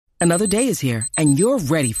Another day is here, and you're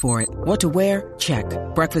ready for it. What to wear? Check.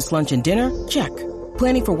 Breakfast, lunch, and dinner? Check.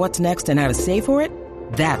 Planning for what's next and how to save for it?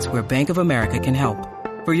 That's where Bank of America can help.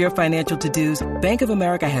 For your financial to-dos, Bank of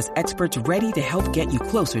America has experts ready to help get you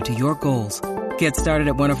closer to your goals. Get started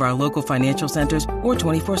at one of our local financial centers or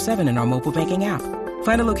 24/7 in our mobile banking app.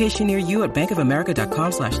 Find a location near you at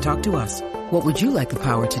bankofamerica.com/talktous. What would you like the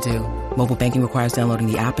power to do? Mobile banking requires downloading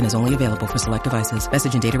the app and is only available for select devices.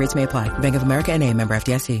 Message and data rates may apply. Bank of America N.A., member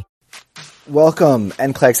FDIC. Welcome,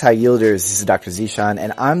 NCLEX High Yielders. This is Dr. Zishan,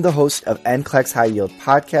 and I'm the host of NCLEX High Yield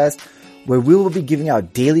Podcast, where we will be giving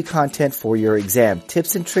out daily content for your exam,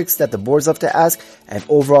 tips and tricks that the boards love to ask, and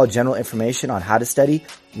overall general information on how to study,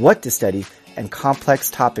 what to study, and complex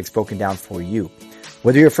topics broken down for you.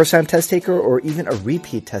 Whether you're a first-time test taker or even a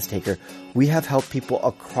repeat test taker, we have helped people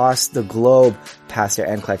across the globe pass their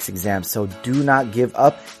NCLEX exams, so do not give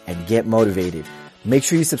up and get motivated. Make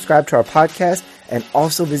sure you subscribe to our podcast and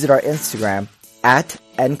also visit our Instagram at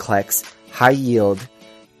NCLEX High Yield,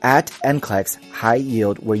 at NCLEX High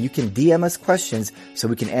Yield, where you can DM us questions so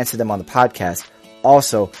we can answer them on the podcast.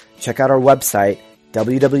 Also, check out our website,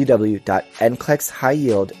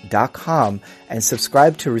 www.nclexhighyield.com, and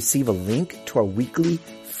subscribe to receive a link to our weekly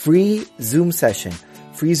free Zoom session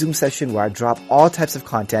where I drop all types of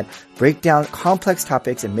content, break down complex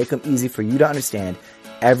topics, and make them easy for you to understand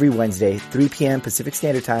every Wednesday, 3 p.m. Pacific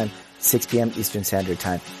Standard Time, 6 p.m. Eastern Standard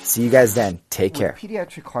Time. See you guys then. Take care. With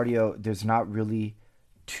pediatric cardio, there's not really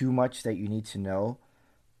too much that you need to know,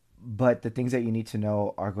 but the things that you need to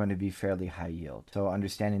know are going to be fairly high yield. So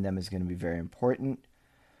understanding them is going to be very important.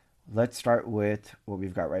 Let's start with what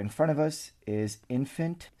we've got right in front of us is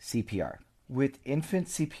infant CPR. With infant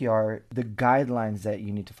CPR, the guidelines that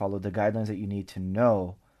you need to follow, the guidelines that you need to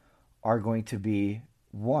know are going to be,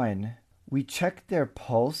 one, we check their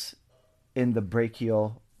pulse in the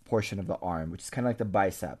brachial portion of the arm, which is kind of like the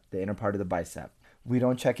bicep, the inner part of the bicep. We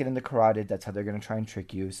don't check it in the carotid. That's how they're going to try and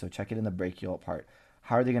trick you. So check it in the brachial part.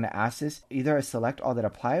 How are they going to ask this? Either a select all that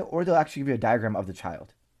apply, or they'll actually give you a diagram of the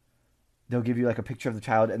child. They'll give you like a picture of the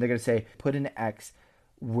child, and they're going to say, put an X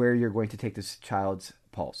where you're going to take this child's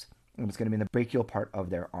pulse. And it's going to be in the brachial part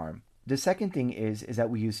of their arm. The second thing is that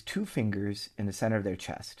we use 2 fingers in the center of their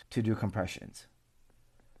chest to do compressions.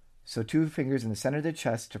 So 2 fingers in the center of the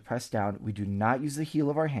chest to press down. We do not use the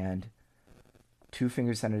heel of our hand. 2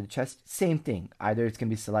 fingers center of the chest. Same thing. Either it's going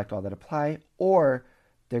to be select all that apply, or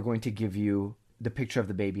they're going to give you the picture of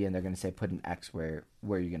the baby and they're going to say put an X where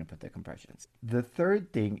you're going to put the compressions. The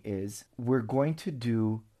third thing is we're going to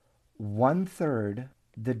do 1/3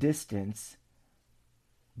 the distance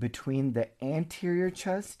between the anterior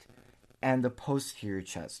chest and the posterior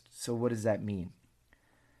chest. So what does that mean?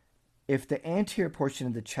 If the anterior portion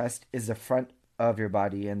of the chest is the front of your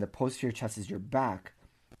body and the posterior chest is your back,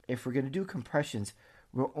 if we're going to do compressions,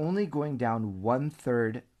 we're only going down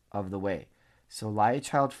 1/3 of the way. So lie a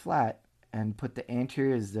child flat and put the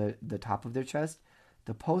anterior as the top of their chest.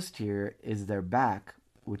 The posterior is their back,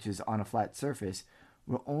 which is on a flat surface.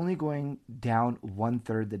 We're only going down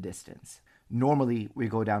 1/3 the distance. Normally, we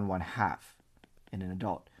go down 1/2 in an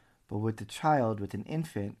adult. But with the child, with an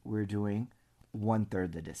infant, we're doing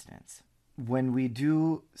 1/3 the distance. When we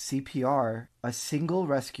do CPR, a single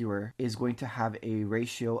rescuer is going to have a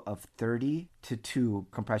ratio of 30-2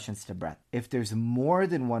 compressions to breath. If there's more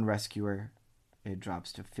than one rescuer, it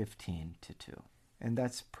drops to 15-2. And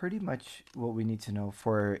that's pretty much what we need to know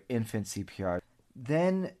for infant CPR.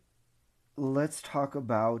 Then let's talk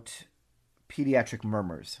about pediatric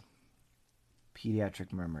murmurs.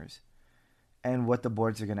 Pediatric murmurs. And what the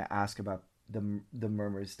boards are going to ask about the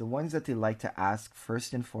murmurs. The ones that they like to ask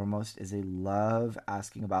first and foremost is they love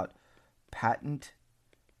asking about patent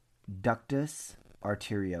ductus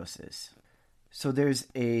arteriosus. So there's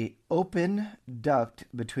a open duct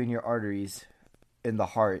between your arteries in the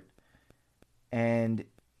heart, and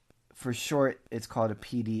for short it's called a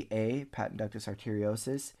PDA, patent ductus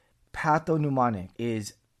arteriosus. Pathognomonic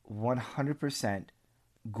is 100%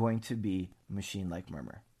 going to be machine-like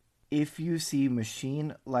murmur. If you see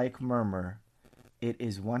machine-like murmur, it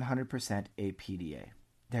is 100% a PDA.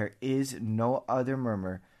 There is no other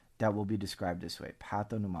murmur that will be described this way,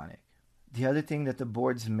 pathognomonic. The other thing that the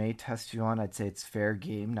boards may test you on, I'd say it's fair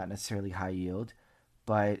game, not necessarily high yield,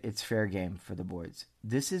 but it's fair game for the boards.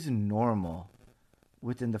 This is normal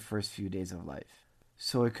within the first few days of life.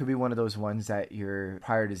 So it could be one of those ones that your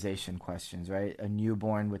prioritization questions, right? A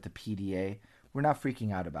newborn with a PDA, we're not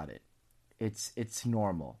freaking out about it. It's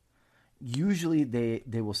normal. Usually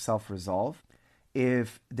they will self-resolve.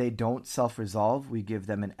 If they don't self-resolve, we give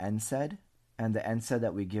them an NSAID, and the NSAID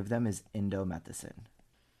that we give them is indomethacin.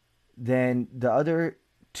 Then the other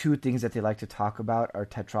two things that they like to talk about are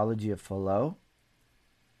tetralogy of Fallot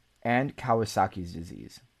and Kawasaki's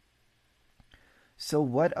disease. So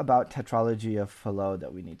what about tetralogy of Fallot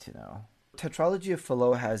that we need to know? Tetralogy of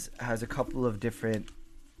Fallot has a couple of different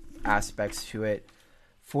aspects to it.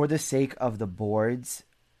 For the sake of the boards,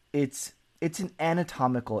 it's an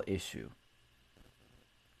anatomical issue.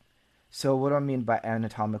 So what do I mean by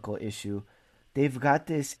anatomical issue? They've got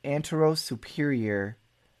this anterosuperior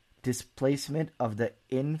displacement of the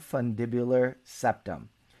infundibular septum.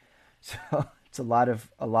 So it's a lot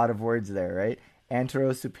of words there, right?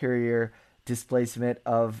 Anterosuperior displacement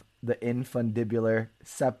of the infundibular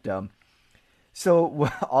septum. So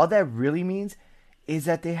all that really means is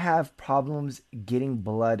that they have problems getting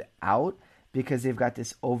blood out because they've got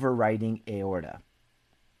this overriding aorta.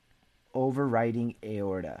 Overriding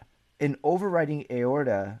aorta. An overriding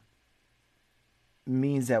aorta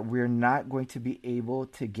means that we're not going to be able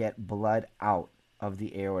to get blood out of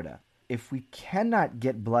the aorta. If we cannot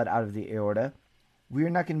get blood out of the aorta, we're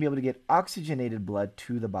not going to be able to get oxygenated blood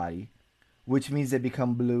to the body, which means they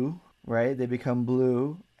become blue, right? They become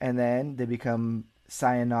blue, and then they become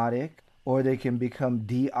cyanotic, or they can become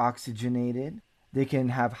deoxygenated. They can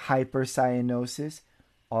have hypercyanosis.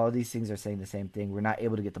 All these things are saying the same thing. We're not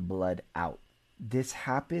able to get the blood out. This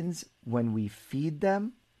happens when we feed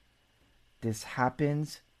them. This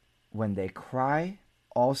happens when they cry,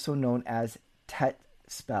 also known as TET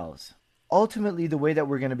spells. Ultimately, the way that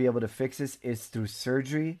we're going to be able to fix this is through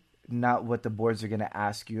surgery, not what the boards are going to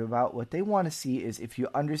ask you about. What they want to see is if you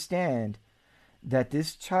understand that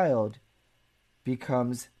this child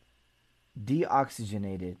becomes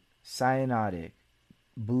deoxygenated, cyanotic,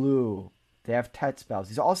 blue, they have TET spells.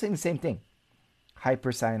 These are all saying the same thing.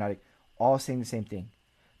 Hypercyanotic, all saying the same thing.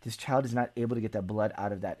 This child is not able to get that blood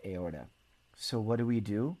out of that aorta. So what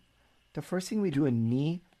do? The first thing we do, a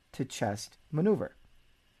knee to chest maneuver.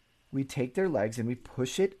 We take their legs and we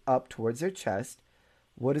push it up towards their chest.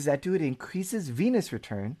 What does that do? It increases venous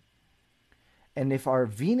return. And if our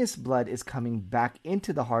venous blood is coming back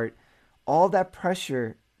into the heart, all that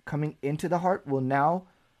pressure coming into the heart will now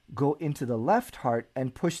go into the left heart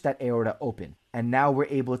and push that aorta open. And now we're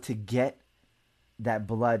able to get that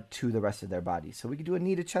blood to the rest of their body. So we can do a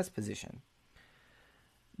knee to chest position.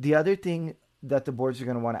 The other thing that the boards are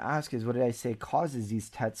going to want to ask is, what did I say causes these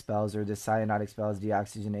TET spells or the cyanotic spells,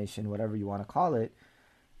 deoxygenation, whatever you want to call it,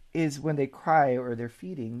 is when they cry or they're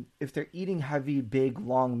feeding. If they're eating heavy, big,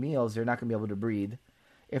 long meals, they're not going to be able to breathe.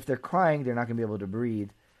 If they're crying, they're not going to be able to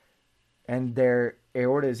breathe. And their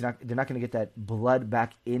aorta is not, they're not going to get that blood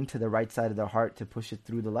back into the right side of the heart to push it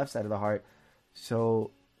through the left side of the heart.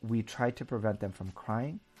 So we try to prevent them from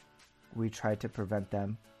crying. We try to prevent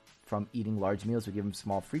them from eating large meals. We give them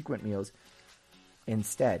small, frequent meals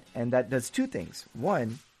instead. And that does two things.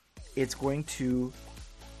 One, it's going to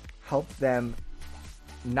help them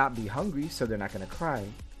not be hungry, so they're not going to cry.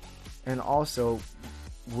 And also,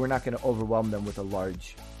 we're not going to overwhelm them with a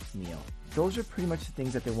large meal. Those are pretty much the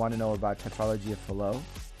things that they want to know about tetralogy of Fallot.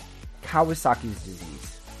 Kawasaki's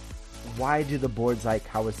disease. Why do the boards like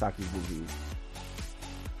Kawasaki's disease?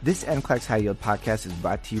 This NCLEX High Yield podcast is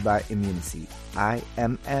brought to you by Immunacy.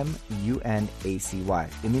 IMMUNACY.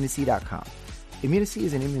 Immunacy.com. Immunacy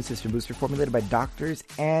is an immune system booster formulated by doctors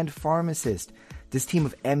and pharmacists. This team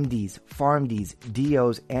of MDs, PharmDs,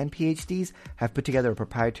 DOs, and PhDs have put together a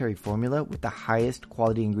proprietary formula with the highest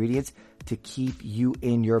quality ingredients to keep you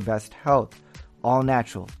in your best health. All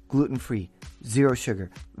natural, gluten-free, zero sugar,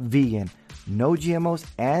 vegan, no GMOs,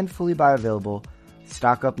 and fully bioavailable.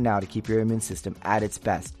 Stock up now to keep your immune system at its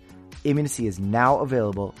best. Immunacy is now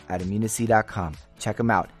available at Immunacy.com. Check them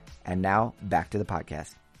out. And now, back to the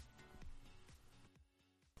podcast.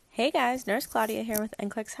 Hey guys, Nurse Claudia here with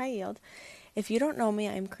NCLEX High Yield. If you don't know me,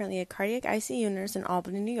 I am currently a cardiac ICU nurse in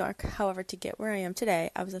Albany, New York. However, to get where I am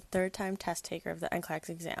today, I was a third-time test taker of the NCLEX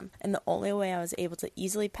exam, and the only way I was able to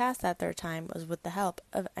easily pass that third time was with the help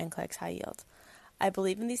of NCLEX High Yield. I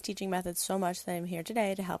believe in these teaching methods so much that I'm here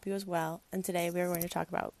today to help you as well, and today we are going to talk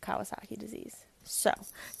about Kawasaki disease. So,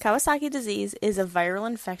 Kawasaki disease is a viral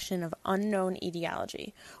infection of unknown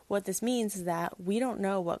etiology. What this means is that we don't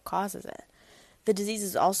know what causes it. The disease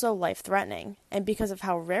is also life-threatening, and because of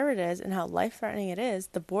how rare it is and how life-threatening it is,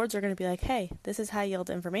 the boards are going to be like, hey, this is high-yield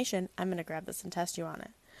information, I'm going to grab this and test you on it.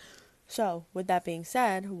 So, with that being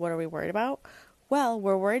said, what are we worried about? Well,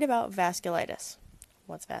 we're worried about vasculitis.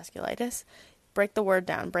 What's vasculitis? Break the word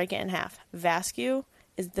down, break it in half. Vascu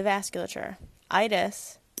is the vasculature.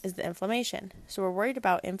 Itis is the inflammation. So we're worried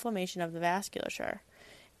about inflammation of the vasculature.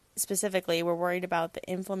 Specifically, we're worried about the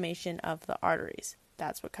inflammation of the arteries.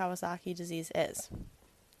 That's what Kawasaki disease is.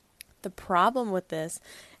 The problem with this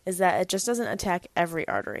is that it just doesn't attack every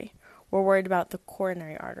artery. We're worried about the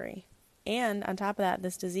coronary artery. And on top of that,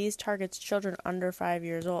 this disease targets children under 5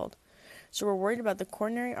 years old. So we're worried about the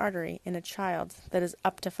coronary artery in a child that is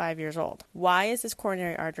up to 5 years old. Why is this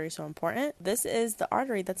coronary artery so important? This is the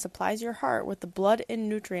artery that supplies your heart with the blood and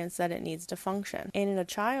nutrients that it needs to function. And in a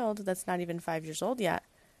child that's not even 5 years old yet,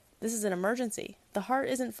 this is an emergency. The heart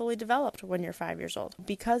isn't fully developed when you're 5 years old.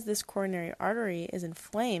 Because this coronary artery is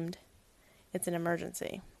inflamed, it's an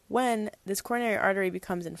emergency. When this coronary artery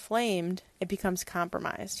becomes inflamed, it becomes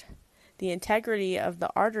compromised. The integrity of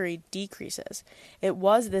the artery decreases. It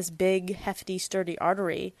was this big, hefty, sturdy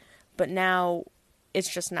artery, but now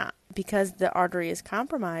it's just not. Because the artery is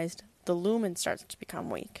compromised, the lumen starts to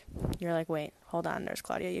become weak. You're like, wait, hold on, Nurse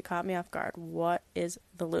Claudia, you caught me off guard. What is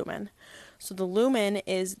the lumen? So the lumen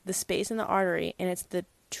is the space in the artery, and it's the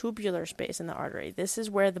tubular space in the artery. This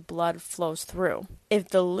is where the blood flows through. If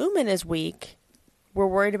the lumen is weak, we're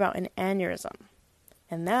worried about an aneurysm,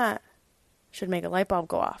 and that should make a light bulb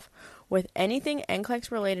go off. With anything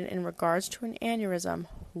NCLEX related in regards to an aneurysm,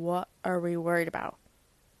 what are we worried about?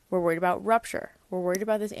 We're worried about rupture. We're worried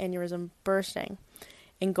about this aneurysm bursting.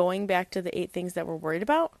 And going back to the 8 things that we're worried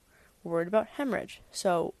about hemorrhage.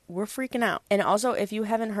 So we're freaking out. And also, if you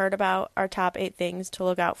haven't heard about our top 8 things to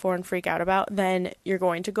look out for and freak out about, then you're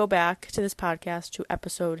going to go back to this podcast to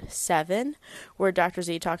episode 7, where Dr.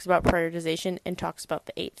 Z talks about prioritization and talks about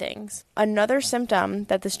the 8 things. Another symptom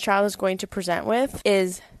that this child is going to present with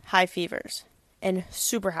is high fevers, and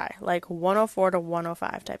super high, like 104 to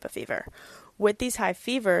 105 type of fever. With these high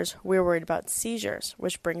fevers, we're worried about seizures,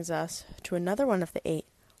 which brings us to another one of the 8,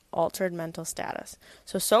 altered mental status.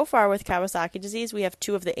 So far with Kawasaki disease, we have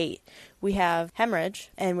 2 of the 8. We have hemorrhage,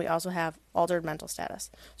 and we also have altered mental status.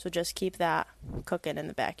 So just keep that cooking in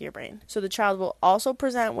the back of your brain. So the child will also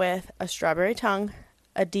present with a strawberry tongue,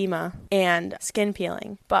 edema, and skin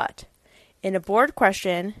peeling. But in a board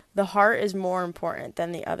question, the heart is more important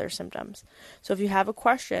than the other symptoms. So if you have a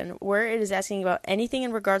question where it is asking about anything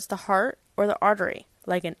in regards to heart or the artery,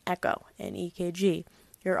 like an echo, an EKG,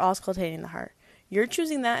 you're auscultating the heart. You're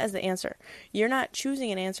choosing that as the answer. You're not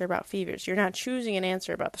choosing an answer about fevers. You're not choosing an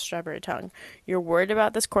answer about the strawberry tongue. You're worried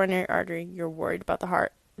about this coronary artery. You're worried about the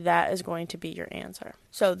heart. That is going to be your answer.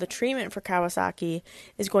 So the treatment for Kawasaki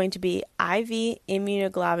is going to be IV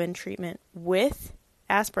immunoglobulin treatment with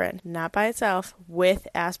aspirin, not by itself, with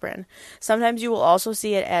aspirin. Sometimes you will also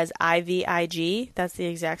see it as IVIG. That's the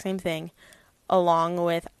exact same thing, along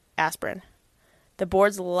with aspirin. The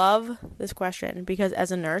boards love this question because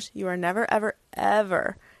as a nurse, you are never, ever,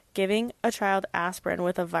 ever giving a child aspirin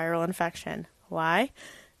with a viral infection. Why?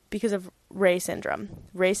 Because of Rey syndrome.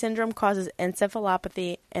 Rey syndrome causes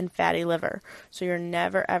encephalopathy and fatty liver. So you're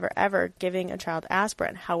never, ever, ever giving a child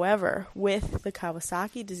aspirin. However, with the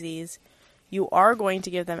Kawasaki disease, you are going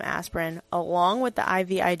to give them aspirin along with the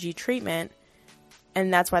IVIG treatment.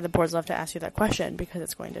 And that's why the boards love to ask you that question, because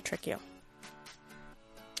it's going to trick you.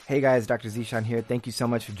 Hey guys, Dr. Zishan here. Thank you so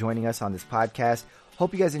much for joining us on this podcast.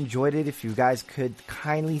 Hope you guys enjoyed it. If you guys could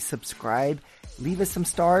kindly subscribe, leave us some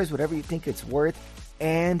stars, whatever you think it's worth,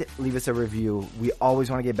 and leave us a review. We always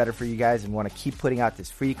want to get better for you guys and want to keep putting out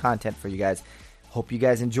this free content for you guys. Hope you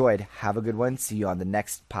guys enjoyed. Have a good one. See you on the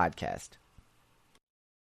next podcast.